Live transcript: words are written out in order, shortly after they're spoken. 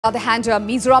On the other hand,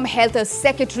 Mizoram Health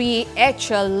Secretary H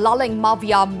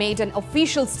Lalengmawia made an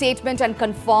official statement and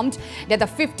confirmed that the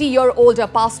 50-year-old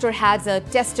pastor has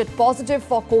tested positive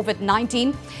for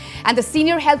COVID-19. And the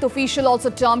senior health official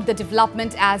also termed the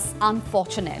development as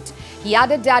unfortunate. He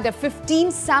added that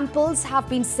 15 samples have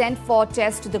been sent for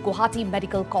test to the Guwahati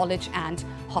Medical College and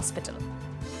Hospital.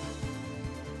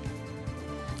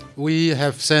 We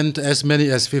have sent as many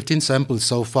as 15 samples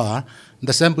so far.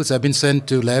 The samples have been sent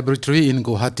to laboratory in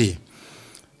Guwahati.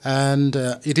 And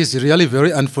it is really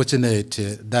very unfortunate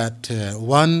that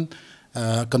one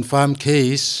confirmed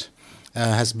case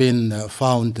has been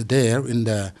found there in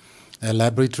the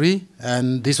laboratory.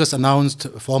 And this was announced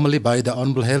formally by the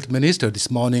Honorable Health Minister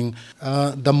this morning.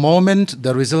 The moment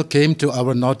the result came to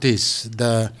our notice,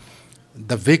 the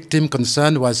victim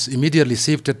concerned was immediately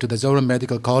shifted to the Mizoram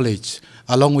Medical College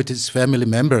along with his family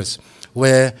members,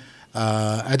 where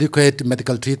adequate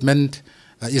medical treatment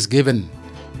is given.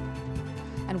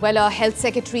 And Health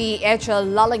Secretary H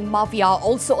Lalengmawia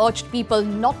also urged people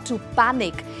not to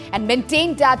panic and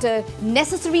maintained that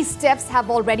necessary steps have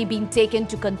already been taken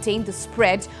to contain the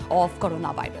spread of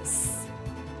coronavirus.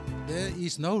 There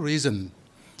is no reason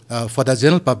for the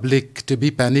general public to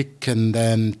be panicked and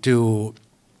then to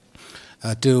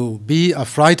be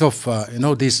afraid of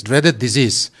this dreaded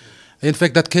disease. In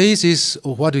fact, that case is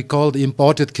what we call the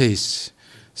imported case.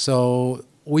 So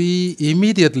we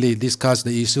immediately discussed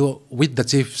the issue with the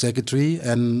Chief Secretary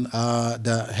and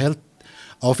the health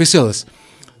officials.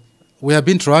 We have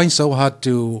been trying so hard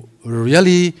to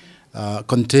really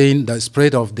contain the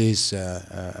spread of this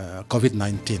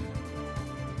COVID-19.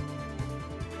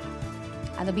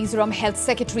 And the Mizoram Health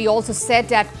Secretary also said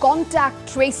that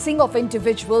contact tracing of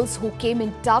individuals who came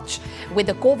in touch with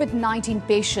the COVID-19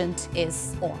 patient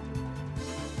is on.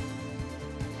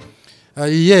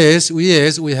 Yes,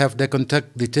 we have the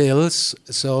contact details.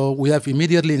 So we have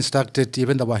immediately instructed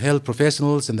even our health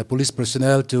professionals and the police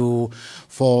personnel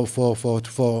for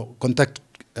contact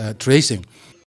tracing.